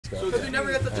Asuka. Because we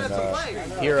never get the chance to play.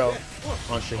 Hero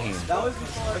on Shaheen. That was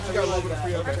before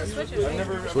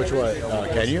Switch what?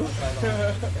 Can you?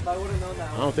 If I would have known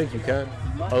that. I don't think you can.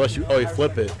 Unless you, you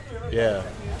flip it. Yeah.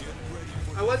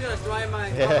 I was going to try my,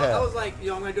 I was like,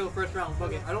 yo, I'm going to do a first round.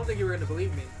 Fuck it. I don't think you were going to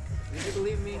believe me. Did you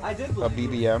believe me? I did A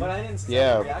believe you, BBM? but I didn't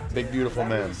Yeah, big beautiful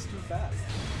man. was too fast.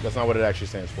 That's not what it actually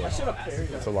stands for. I should have parried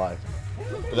That's that. a lie.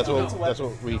 But that's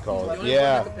what we call it. The only one Yeah.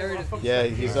 that could parry this- Yeah,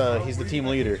 he's the team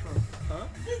leader.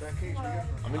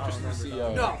 I'm interested to see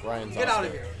No, Ryan's get out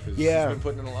of Asuka, here. 'cause Yeah. He's been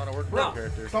putting in a lot of work for that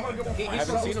character. He, I he's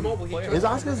haven't so seen him mobile. play. His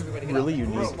Asuka's really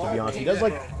unique, to be honest. He does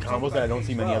like combos that I don't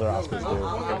see many other Asukas do.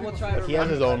 Like he has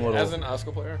his own As little. an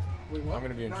Asuka player, I'm going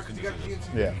to be interested to see this.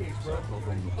 Yeah.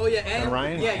 Oh yeah, And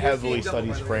Ryan yeah, heavily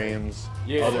studies frames,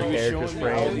 Yeah, other he's characters' showing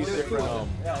me all these frames. different,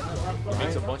 he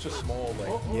makes a bunch of small, like,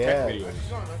 Yeah. tech videos.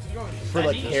 For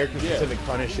like character-specific Yeah,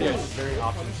 punishes. very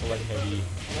option select heavy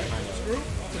kind of thing.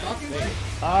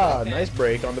 Ah, nice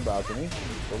break on the balcony.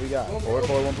 What we got?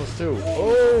 4-4, 1+2.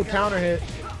 Oh, counter hit.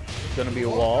 Gonna be a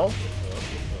wall.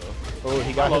 Oh,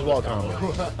 he got his wall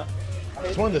combo.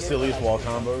 It's one of the silliest wall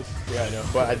combos. Yeah, I know.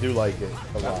 But I do like it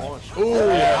a lot. launch. Ooh,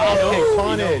 okay,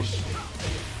 punish.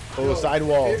 Oh,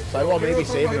 sidewall. Sidewall maybe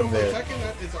saving him there.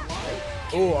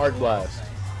 Oh, arc blast.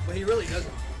 But he really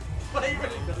doesn't. But he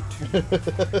really doesn't.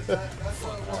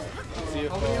 See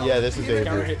if, Yeah, this is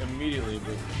counter Avery. hit immediately,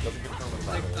 but doesn't get thrown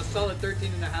Like aside. a solid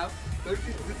 13 and a half. I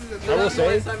will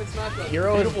say,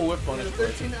 Hero has, Beautiful whip punish.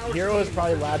 Hero has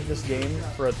probably labbed this game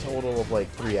for a total of like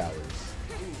 3 hours.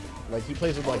 Like he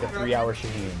plays with like a 3-hour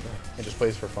Shaheen and just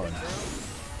plays for fun.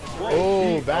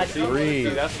 Oh, back three. See,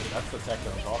 that's the tech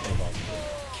that I'm talking about.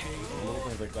 Little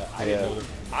things like that.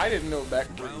 I didn't know back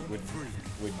three would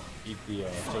eat the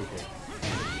toe kick.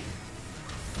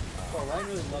 Oh, Ryan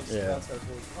really loves Yeah. that stuff.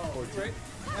 Right?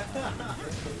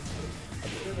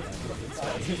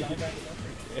 Alright.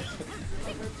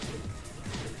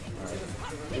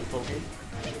 Good poking.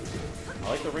 I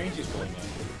like the range he's going at.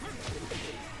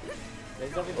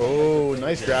 Oh,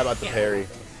 nice grab at the parry.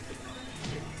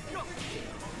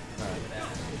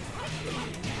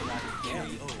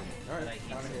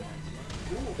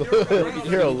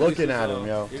 Hero looking at him,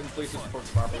 yo. He didn't place his forks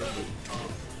properly.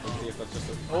 Let's see if that's just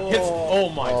a... Oh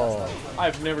my god.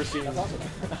 I've never seen that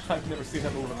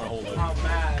move in my whole life. Oh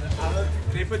man,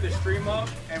 they put the stream up,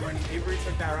 and when Avery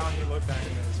took that round, he looked at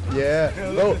him and Yeah.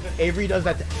 No, Avery does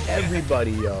that to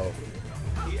everybody, yo.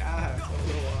 he asked.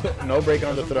 No break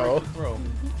on the throw.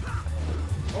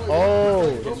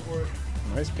 Oh,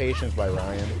 nice patience by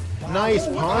Ryan. Nice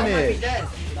punish.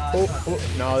 Oh,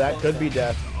 no, that could be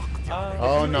death.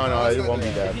 Oh, no, it won't be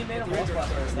death. He made him wall spot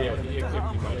there.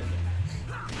 Yeah, he might.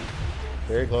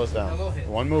 Very close down.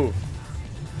 One move.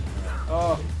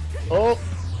 Oh. Oh.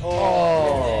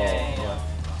 Oh. Yeah.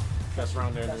 Best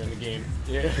round ender in the game.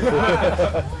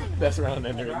 Yeah. Best round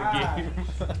ender in the game.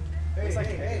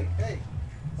 Hey,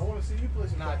 I want to see you play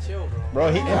some. Nah, chill,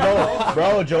 bro.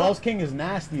 Bro, Joel's king is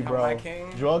nasty, bro. My king?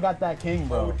 Joel got that king,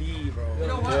 bro. OD, bro. You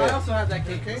know what? I also have that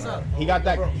king. What's up? He got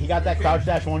that crouch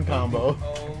dash 1 combo.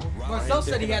 Marcel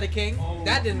said he had a king.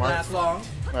 That didn't last long.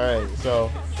 All right,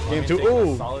 so game 2.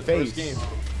 Ooh, Solid face. first game.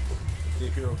 See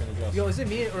if Hero can adjust. Yo, is it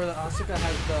me or Asuka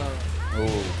has the...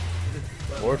 Ooh.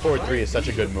 4-4-3 is such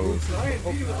a good move.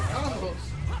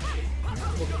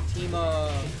 Team,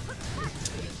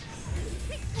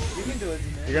 You can do it,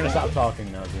 man. You're gonna stop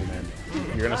talking now, Z-Man.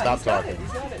 You're gonna stop He's got talking. it,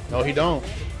 he's got it. No, he don't.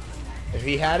 If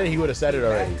he had it, he would have said it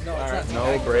already. No, it's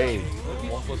not. No braid.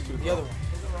 1+2. The other one.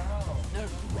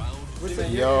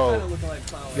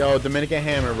 Yo, Dominican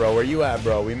Hammer, bro. Where you at,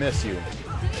 bro? We miss you.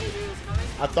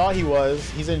 I thought he was.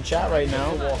 He's in chat right now.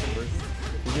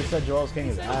 He just said Joel's king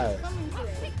is ass.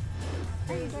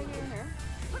 Are you dragging your hair?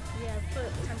 Yeah, for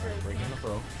temporary. Breaking the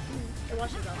throw. It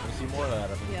washes off. See more of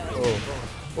that. I think.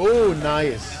 Yeah. Oh,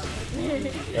 nice.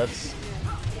 That's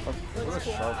What a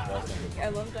sharp ball thing. I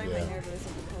love dyeing my hair, but it's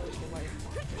like the colors for white.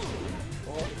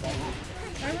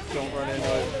 Don't run into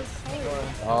it.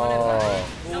 oh.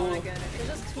 Oh my goodness, there's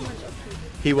just too much upkeep.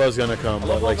 He was gonna come,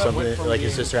 but like something like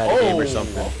his sister had a game or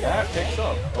something. That picks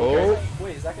up. Oh.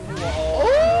 Wait, is that gonna be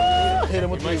Oh. Hit him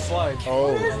with He might the slide.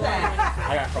 Oh.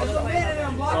 I got cross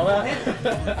chopped. Saw that?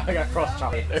 I got cross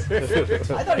chopped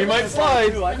there. He might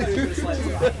slide. I thought he was gonna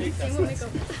slide. He will make a...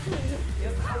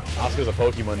 Oscar's a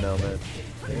Pokemon now, man.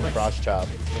 Cross chop.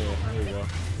 There you go.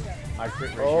 I crit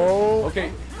ratio. Oh.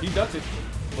 Okay, he does it.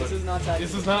 This is not tech.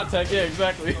 This is not tech. Yeah,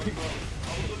 exactly.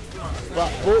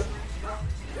 Oh.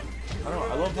 I don't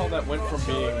know. I love how that went from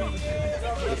being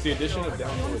with the addition of down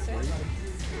 4-3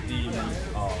 the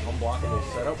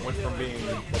unblockable setup went from being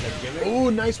like a gimmick.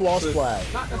 Ooh, nice wall to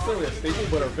splash. not necessarily a staple,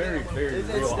 but a very, very It's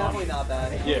real definitely option. not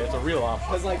bad. Yeah, it's a real option.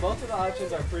 Because like both of the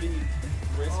options are pretty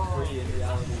risk-free in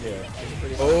reality. Yeah. It's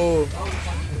pretty Oh,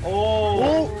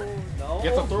 Oh! No.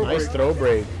 Gets a throw nice break. throw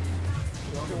break.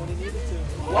 Broken when he needed to.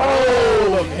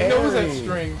 Whoa, He knows that parry.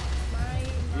 string.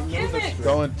 He knows that string.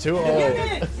 Going 2-0.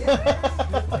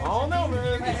 I don't know,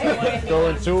 man.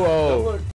 Going 2-0.